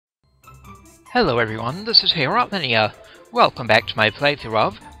Hello everyone, this is Mania. Welcome back to my playthrough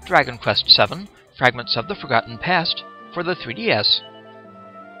of Dragon Quest VII, Fragments of the Forgotten Past for the 3DS.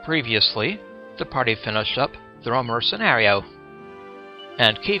 Previously, the party finished up the Romer scenario,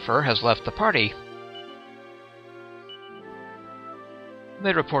 and Kiefer has left the party.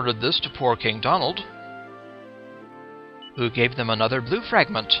 They reported this to poor King Donald, who gave them another blue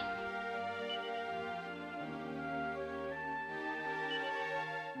fragment.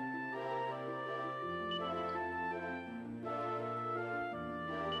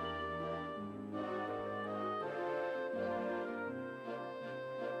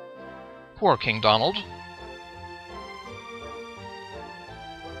 Poor King Donald.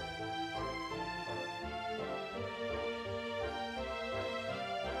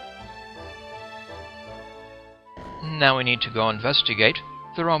 Now we need to go investigate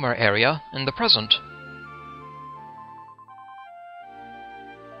the Romer area in the present.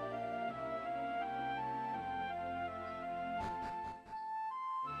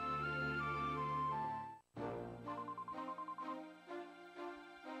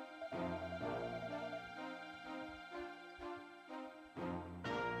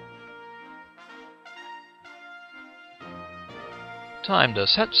 Time to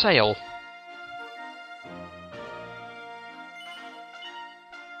set sail.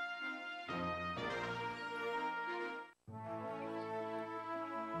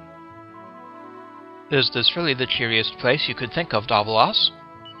 Is this really the cheeriest place you could think of, Davalos?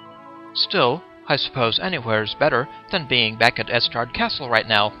 Still, I suppose anywhere's better than being back at Estard Castle right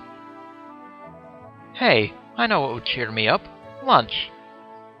now. Hey, I know what would cheer me up. Lunch.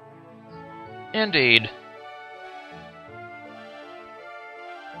 Indeed.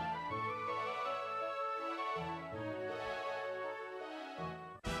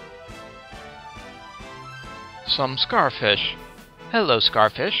 Some scarfish. Hello,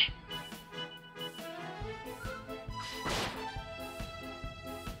 scarfish.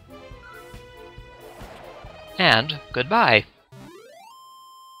 And goodbye.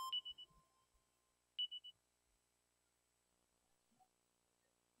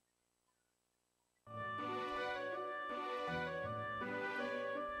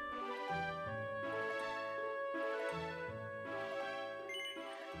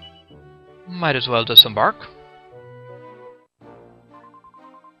 Might as well disembark.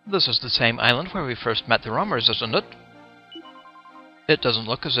 This is the same island where we first met the Romers, isn't it? It doesn't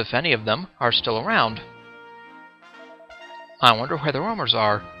look as if any of them are still around. I wonder where the Romers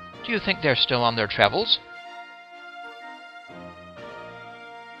are. Do you think they're still on their travels?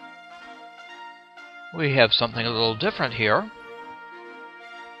 We have something a little different here.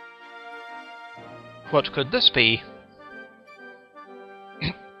 What could this be?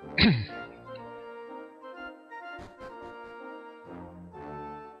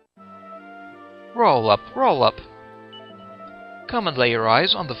 Roll up, roll up. Come and lay your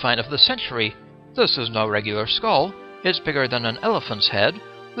eyes on the find of the century. This is no regular skull. It's bigger than an elephant's head,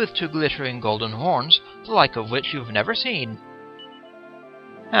 with two glittering golden horns, the like of which you've never seen.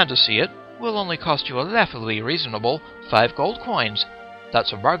 And to see it will only cost you a laughably reasonable 5 gold coins.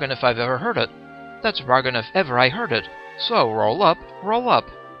 That's a bargain if I've ever heard it. That's a bargain if ever I heard it. So roll up, roll up.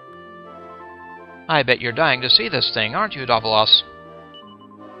 I bet you're dying to see this thing, aren't you, Davalos?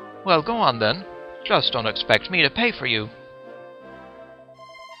 Well, go on then. Just don't expect me to pay for you.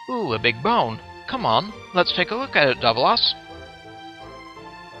 Ooh, a big bone. Come on, let's take a look at it, Davalos.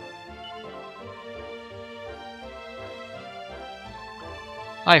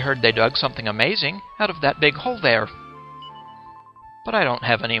 I heard they dug something amazing out of that big hole there. But I don't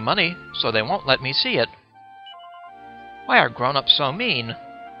have any money, so they won't let me see it. Why are grown-ups so mean?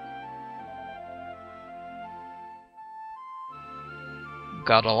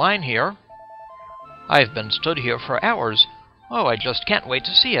 Got a line here. I've been stood here for hours. Oh, I just can't wait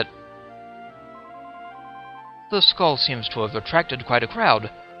to see it. The skull seems to have attracted quite a crowd.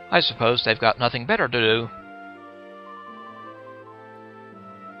 I suppose they've got nothing better to do.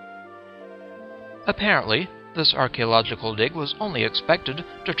 Apparently, this archaeological dig was only expected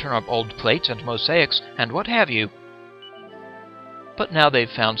to turn up old plates and mosaics and what have you. But now they've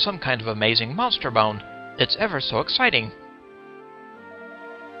found some kind of amazing monster bone. It's ever so exciting.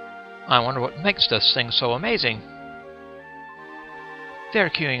 I wonder what makes this thing so amazing. They're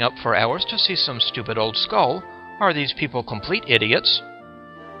queuing up for hours to see some stupid old skull. Are these people complete idiots?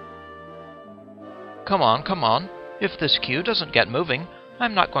 Come on, come on. If this queue doesn't get moving,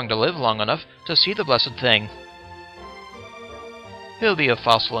 I'm not going to live long enough to see the blessed thing. He'll be a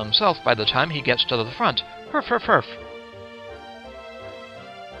fossil himself by the time he gets to the front. Herf, herf, herf.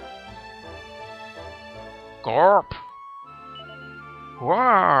 Gorp!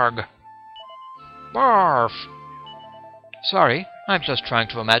 Warg! Barf! Sorry, I'm just trying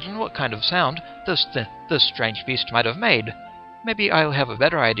to imagine what kind of sound this strange beast might have made. Maybe I'll have a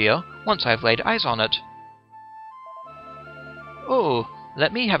better idea once I've laid eyes on it. Oh,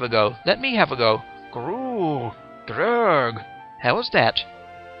 let me have a go. Let me have a go. Groo! Grug! How was that?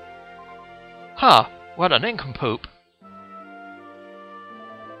 Ha! What an nincompoop!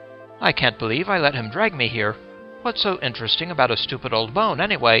 I can't believe I let him drag me here. What's so interesting about a stupid old bone,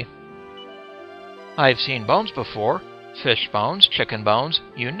 anyway? I've seen bones before. Fish bones, chicken bones,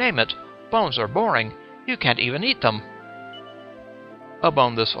 you name it. Bones are boring. You can't even eat them. A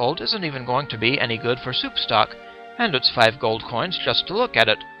bone this old isn't even going to be any good for soup stock, and it's 5 gold coins just to look at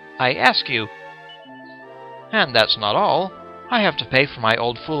it. I ask you. And that's not all. I have to pay for my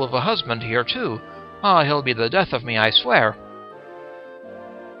old fool of a husband here, too. Ah, he'll be the death of me, I swear.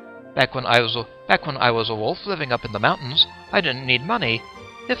 Back when I was a wolf living up in the mountains, I didn't need money.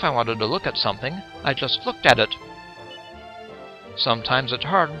 If I wanted to look at something, I just looked at it. Sometimes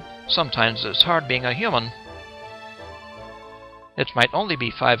it's hard being a human. It might only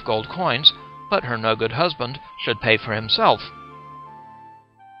be 5 gold coins, but her no-good husband should pay for himself.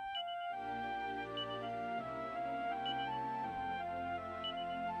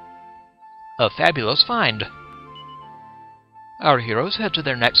 A fabulous find. Our heroes head to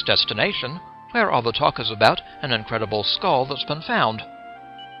their next destination, where all the talk is about an incredible skull that's been found.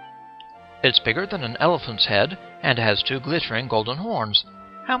 It's bigger than an elephant's head, and has 2 glittering golden horns.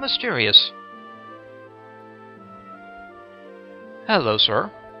 How mysterious. Hello,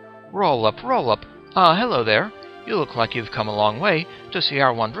 sir. Roll up, roll up. Ah, hello there. You look like you've come a long way to see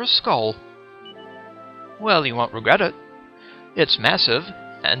our wondrous skull. Well, you won't regret it. It's massive,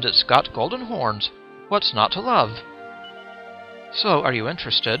 and it's got golden horns. What's not to love? So, are you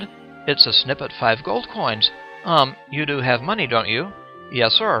interested? It's a snip at 5 gold coins. You do have money, don't you?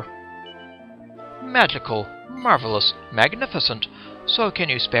 Yes, sir. Magical, marvelous, magnificent. So can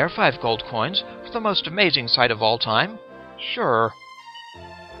you spare 5 gold coins for the most amazing sight of all time? Sure.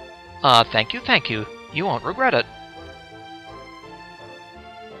 Thank you, thank you. You won't regret it.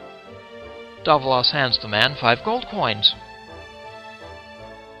 Davlos hands the man 5 gold coins.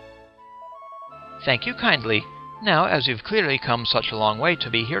 Thank you kindly. Now, as you've clearly come such a long way to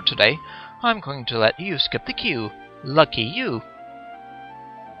be here today, I'm going to let you skip the queue. Lucky you.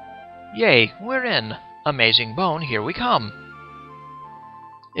 Yay, we're in. Amazing bone, here we come.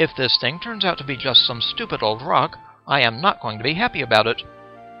 If this thing turns out to be just some stupid old rock, I am not going to be happy about it.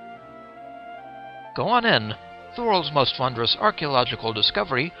 Go on in. The world's most wondrous archaeological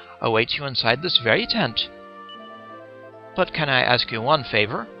discovery awaits you inside this very tent. But can I ask you one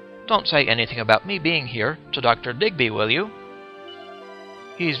favor? Don't say anything about me being here to Dr. Digby, will you?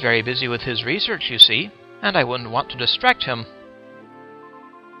 He's very busy with his research, you see, and I wouldn't want to distract him.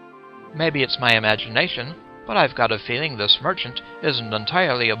 Maybe it's my imagination, but I've got a feeling this merchant isn't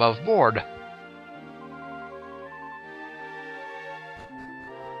entirely above board.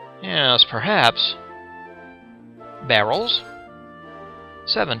 Yes, perhaps. Barrels?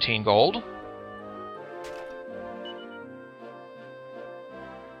 17 gold.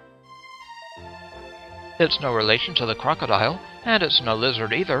 It's no relation to the crocodile, and it's no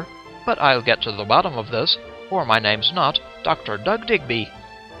lizard either, but I'll get to the bottom of this, or my name's not Dr. Doug Digby.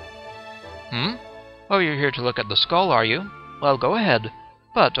 Oh, you're here to look at the skull, are you? Well, go ahead,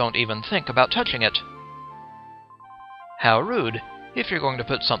 but don't even think about touching it. How rude. If you're going to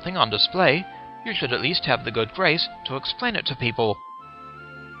put something on display, you should at least have the good grace to explain it to people.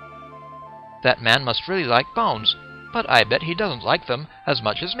 That man must really like bones, but I bet he doesn't like them as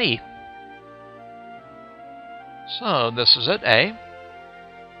much as me. So, this is it, eh?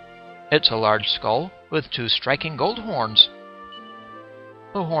 It's a large skull with 2 striking gold horns.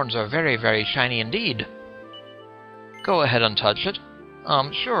 The horns are very, very shiny indeed. Go ahead and touch it.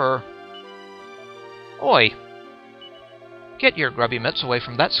 Sure. Oi! Get your grubby mitts away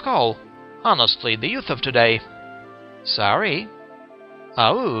from that skull. Honestly, the youth of today. Sorry.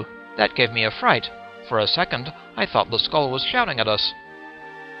 Ooh, that gave me a fright. For a second, I thought the skull was shouting at us.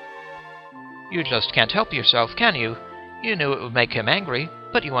 You just can't help yourself, can you? You knew it would make him angry,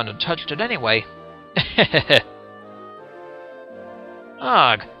 but you went and touched it anyway.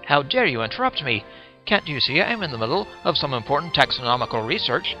 Ugh, how dare you interrupt me? Can't you see I'm in the middle of some important taxonomical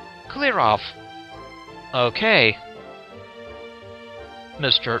research? Clear off. Okay.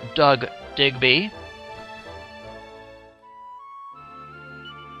 Mr. Doug Digby?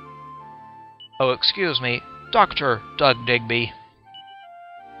 Oh, excuse me, Dr. Doug Digby.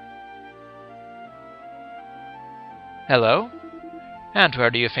 Hello? And where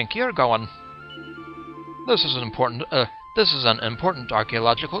do you think you're going? This is an important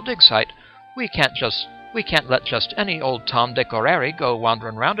archaeological dig site. We can't let just any old Tom, Dick, or Harry go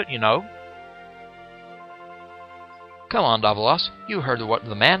wandering round it, you know. Come on, Davalos, you heard what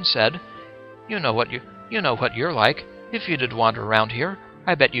the man said. You know what you're like. If you did wander around here,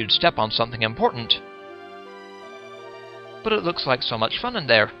 I bet you'd step on something important. But it looks like so much fun in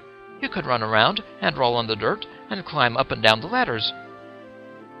there. You could run around and roll in the dirt and climb up and down the ladders.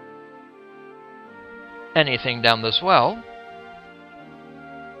 Anything down this well?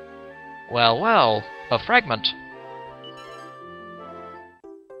 Well, well, a fragment.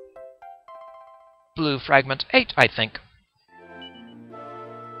 Blue Fragment 8, I think.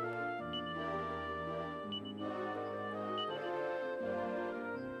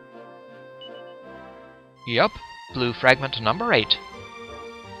 Yup, Blue Fragment number 8.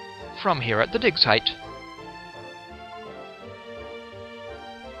 From here at the dig site.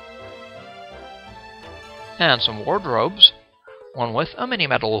 And some wardrobes, one with a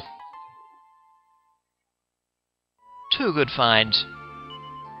mini-medal. 2 good finds.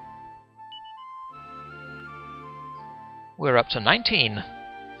 We're up to 19.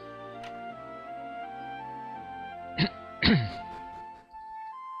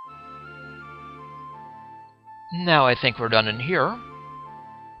 Now I think we're done in here.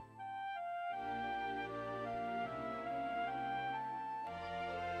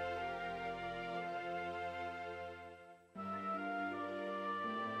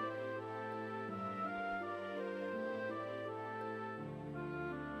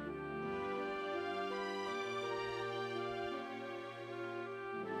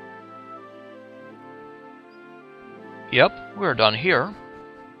 Yep, we're done here.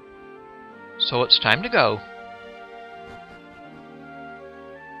 So it's time to go.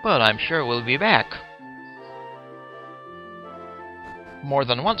 But I'm sure we'll be back. More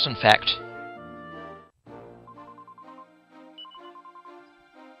than once, in fact.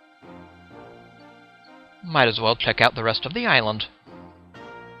 Might as well check out the rest of the island.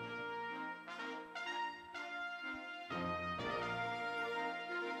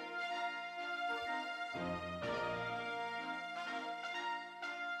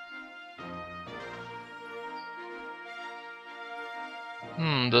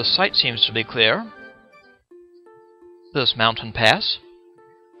 The site seems to be clear. This mountain pass.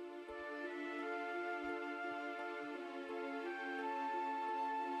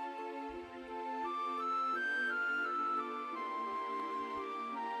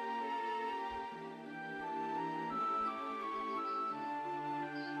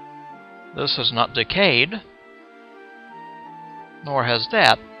 This has not decayed. Nor has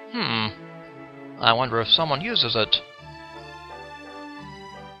that. I wonder if someone uses it.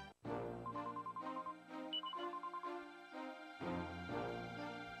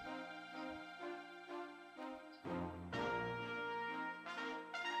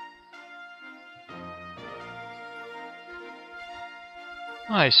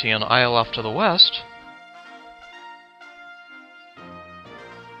 I see an isle off to the west.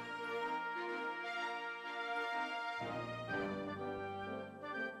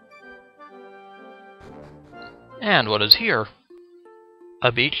 And what is here?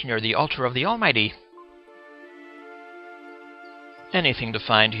 A beach near the altar of the Almighty. Anything to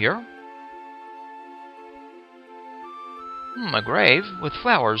find here? A grave with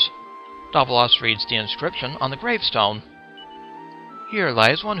flowers. Davalos reads the inscription on the gravestone. Here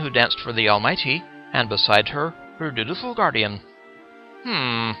lies one who danced for the Almighty, and beside her, her dutiful guardian.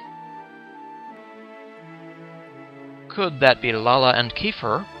 Could that be Lala and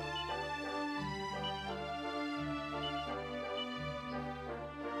Kiefer?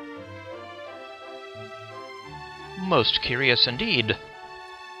 Most curious indeed.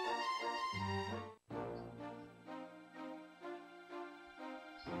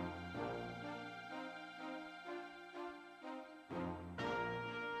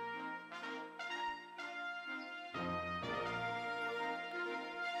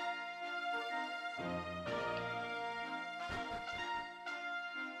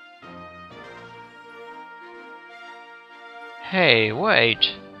 Hey, wait.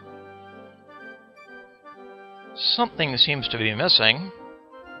 Something seems to be missing.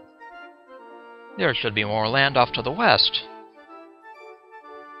 There should be more land off to the west.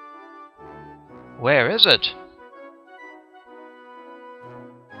 Where is it?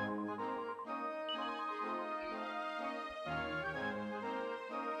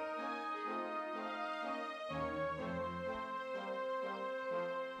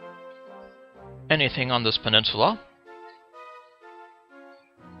 Anything on this peninsula?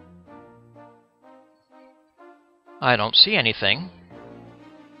 I don't see anything.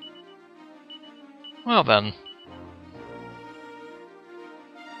 Well then.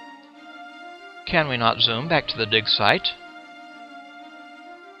 Can we not zoom back to the dig site?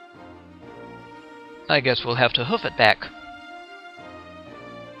 I guess we'll have to hoof it back.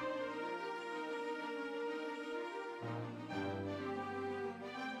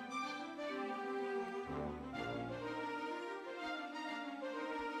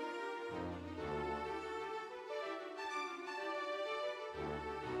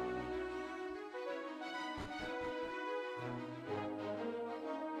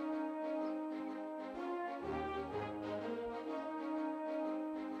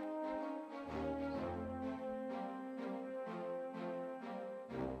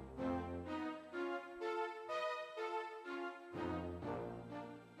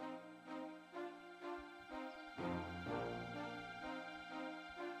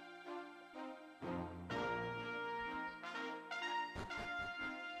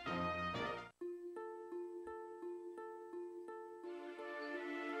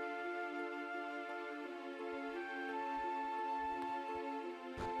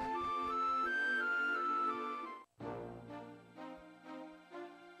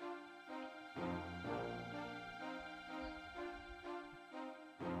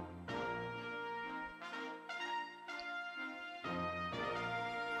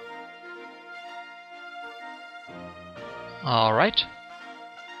 Alright.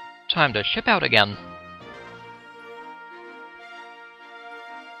 Time to ship out again.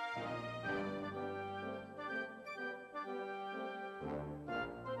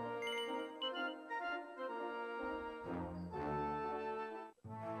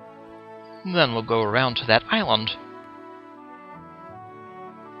 Then we'll go around to that island.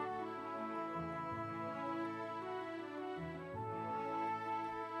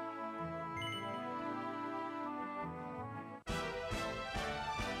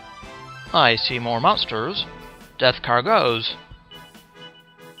 I see more monsters. Death cargoes.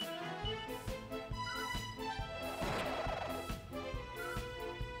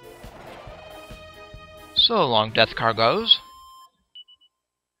 So long, death cargoes.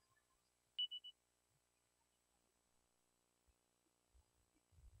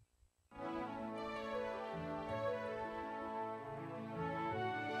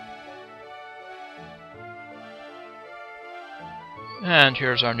 And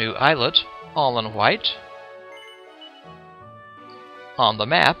here's our new islet, all in white. On the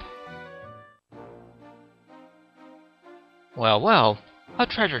map. Well, well, a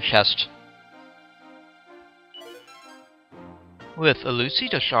treasure chest. With a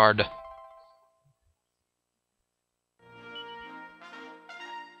Lucita shard.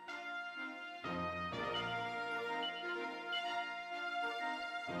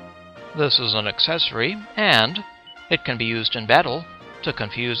 This is an accessory, and it can be used in battle to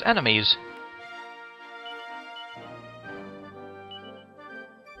confuse enemies.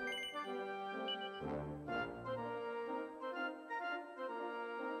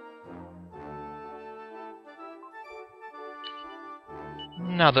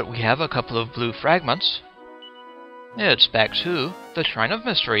 Now that we have a couple of blue fragments, it's back to the Shrine of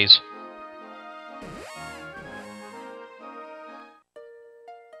Mysteries.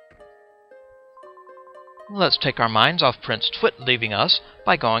 Let's take our minds off Prince Twit leaving us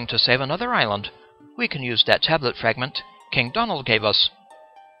by going to save another island. We can use that tablet fragment King Donald gave us.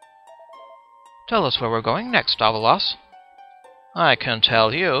 Tell us where we're going next, Davalos. I can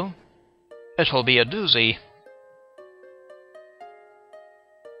tell you. It'll be a doozy.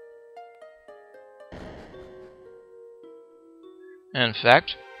 In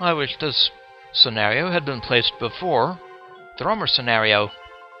fact, I wish this scenario had been placed before the Romer scenario.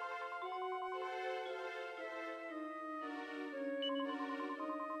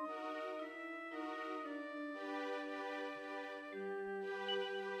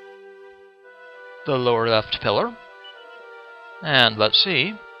 The lower left pillar. And let's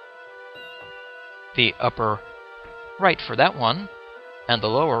see. The upper right for that one, and the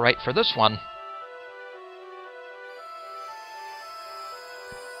lower right for this one.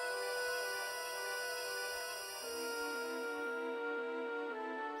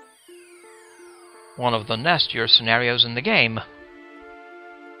 One of the nastier scenarios in the game.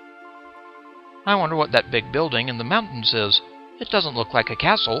 I wonder what that big building in the mountains is. It doesn't look like a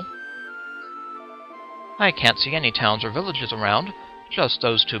castle. I can't see any towns or villages around, just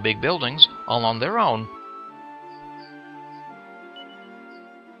those two big buildings all on their own.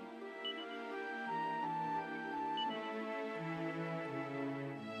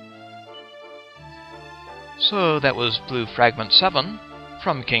 So that was Blue Fragment 7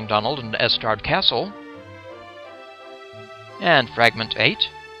 from King Donald and Estard Castle, and Fragment 8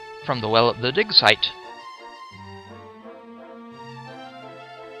 from the well at the dig site.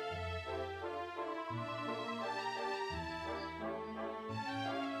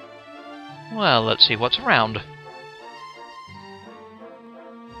 Well, let's see what's around.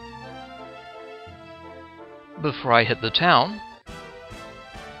 Before I hit the town,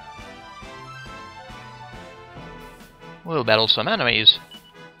 we'll battle some enemies.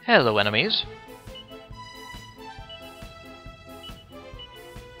 Hello, enemies.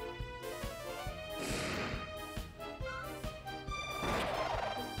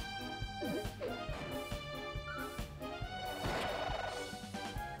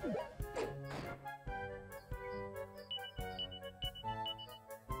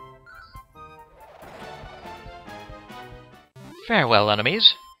 Farewell,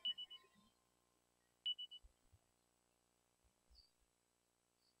 enemies.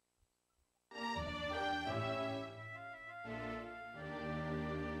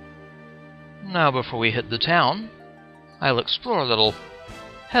 Now, before we hit the town, I'll explore a little.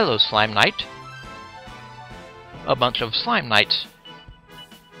 Hello, Slime Knight. A bunch of Slime Knights.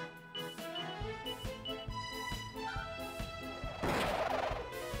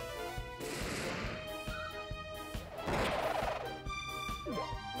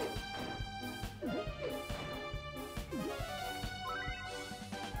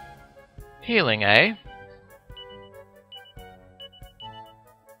 Healing, eh?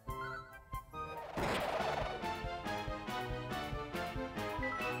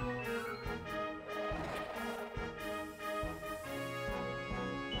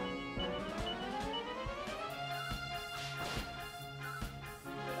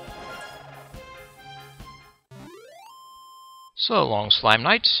 So long, Slime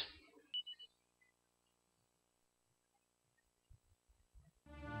Knights.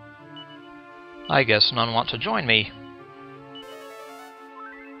 I guess none want to join me.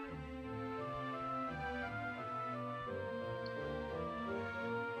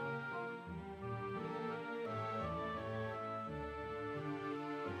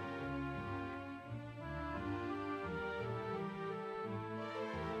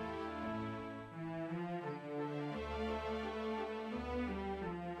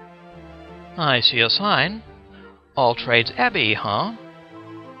 I see a sign. All Trades Abbey, huh?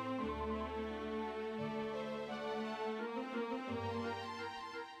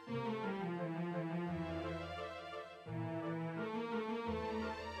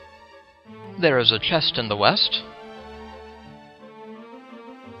 There is a chest in the west.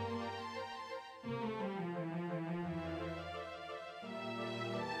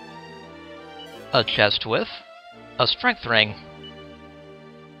 A chest with a strength ring.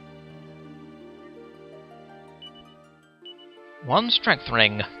 One strength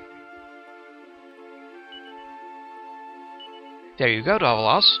ring. There you go,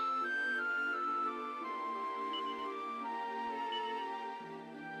 Davalos.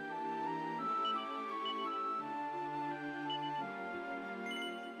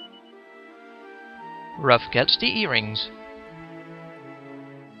 Ruff gets the earrings.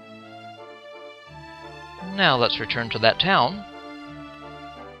 Now let's return to that town.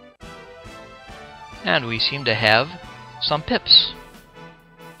 And we seem to have some pips.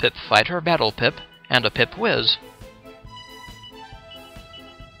 Pip Fighter, Battle Pip, and a Pip Whiz.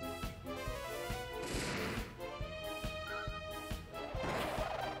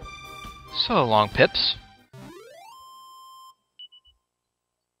 So long, Pips.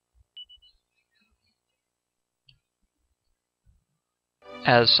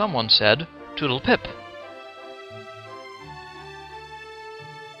 As someone said, Toodle Pip.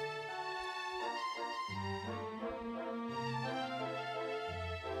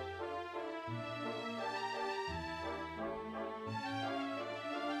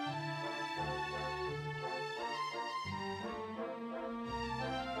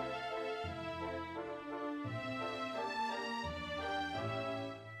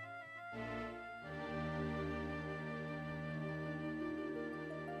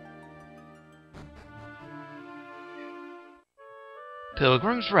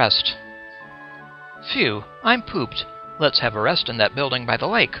 Pilgrim's Rest. Phew, I'm pooped. Let's have a rest in that building by the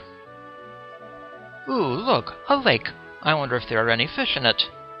lake. Ooh, look, a lake. I wonder if there are any fish in it.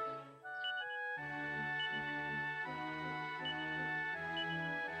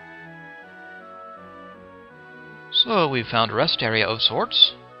 So we've found a rest area of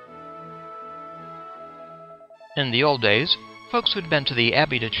sorts. In the old days, folks who'd been to the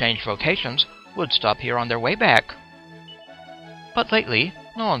Abbey to change vocations would stop here on their way back. But lately,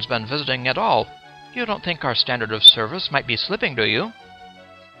 no one's been visiting at all. You don't think our standard of service might be slipping, do you?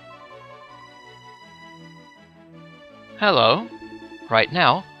 Hello. Right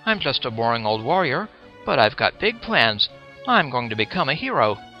now, I'm just a boring old warrior, but I've got big plans. I'm going to become a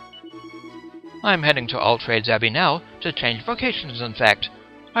hero. I'm heading to All Trades Abbey now to change vocations, in fact.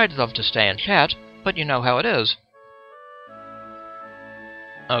 I'd love to stay and chat, but you know how it is.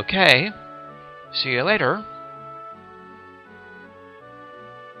 Okay. See you later.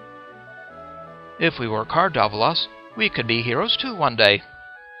 If we work hard, Davalos, we could be heroes too one day.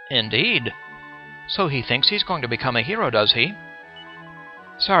 Indeed. So he thinks he's going to become a hero, does he?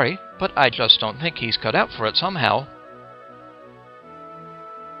 Sorry, but I just don't think he's cut out for it somehow.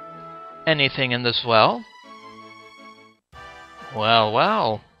 Anything in this well? Well,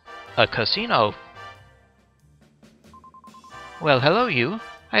 well. A casino. Well, hello you.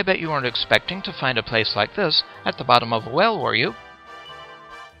 I bet you weren't expecting to find a place like this at the bottom of a well, were you?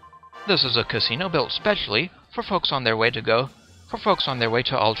 This is a casino built specially for folks on their way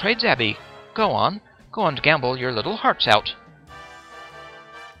to All Trades Abbey. Go on and gamble your little hearts out.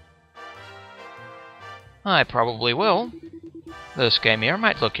 I probably will. This game here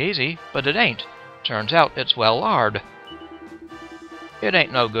might look easy, but it ain't. Turns out it's well hard. It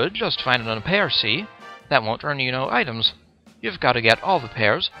ain't no good just finding a pair, see? That won't earn you no items. You've got to get all the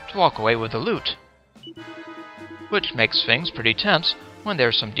pairs to walk away with the loot. Which makes things pretty tense when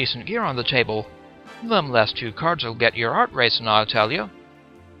there's some decent gear on the table. Them last 2 cards will get your heart racing, I'll tell you.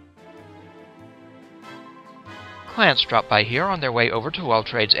 Clients drop by here on their way over to All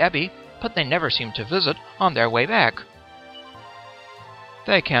Trades Abbey, but they never seem to visit on their way back.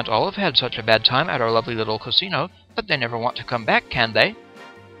 They can't all have had such a bad time at our lovely little casino that they never want to come back, can they?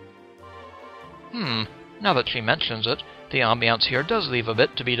 Now that she mentions it, the ambiance here does leave a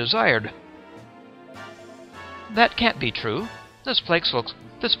bit to be desired. That can't be true. This place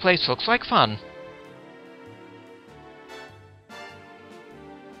looks like fun.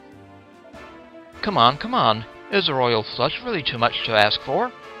 Come on. Is a royal flush really too much to ask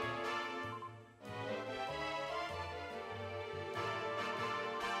for?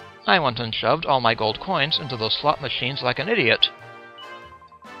 I went and shoved all my gold coins into those slot machines like an idiot.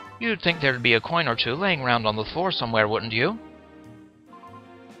 You'd think there'd be a coin or two laying around on the floor somewhere, wouldn't you?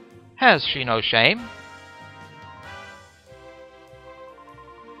 Has she no shame?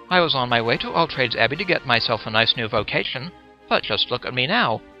 I was on my way to All Trades Abbey to get myself a nice new vocation, but just look at me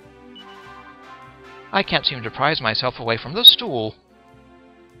now. I can't seem to prise myself away from the stool.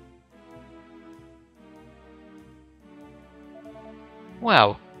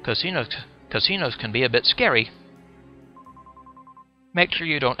 Wow, casinos can be a bit scary. Make sure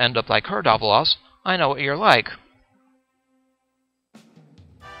you don't end up like her, Davalos. I know what you're like.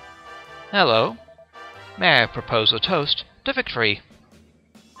 Hello. May I propose a toast to victory?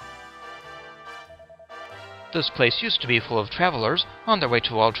 This place used to be full of travelers on their way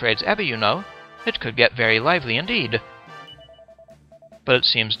to All Trades Abbey, you know. It could get very lively indeed. But it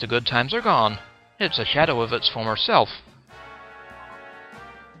seems the good times are gone. It's a shadow of its former self.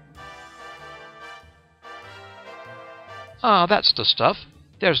 Ah, that's the stuff.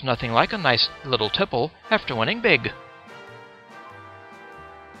 There's nothing like a nice little tipple after winning big.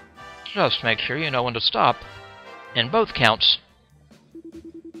 Just make sure you know when to stop. In both counts.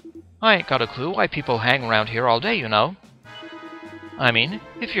 I ain't got a clue why people hang around here all day, you know. I mean,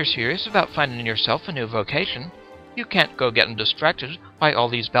 if you're serious about finding yourself a new vocation, you can't go getting distracted by all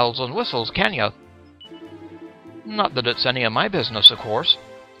these bells and whistles, can ya? Not that it's any of my business, of course.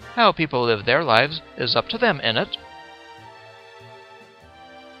 How people live their lives is up to them, innit?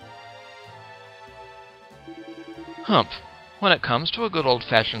 Humph. When it comes to a good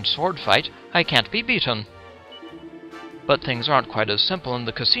old-fashioned sword fight, I can't be beaten. But things aren't quite as simple in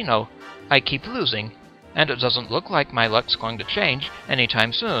the casino. I keep losing, and it doesn't look like my luck's going to change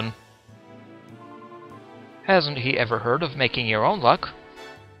anytime soon. Hasn't he ever heard of making your own luck?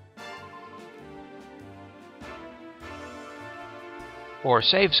 Or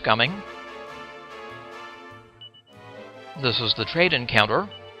save scumming? This is the trade encounter.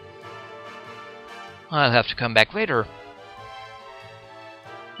 I'll have to come back later.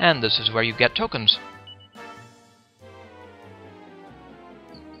 And this is where you get tokens.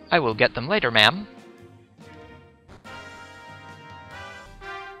 I will get them later, ma'am.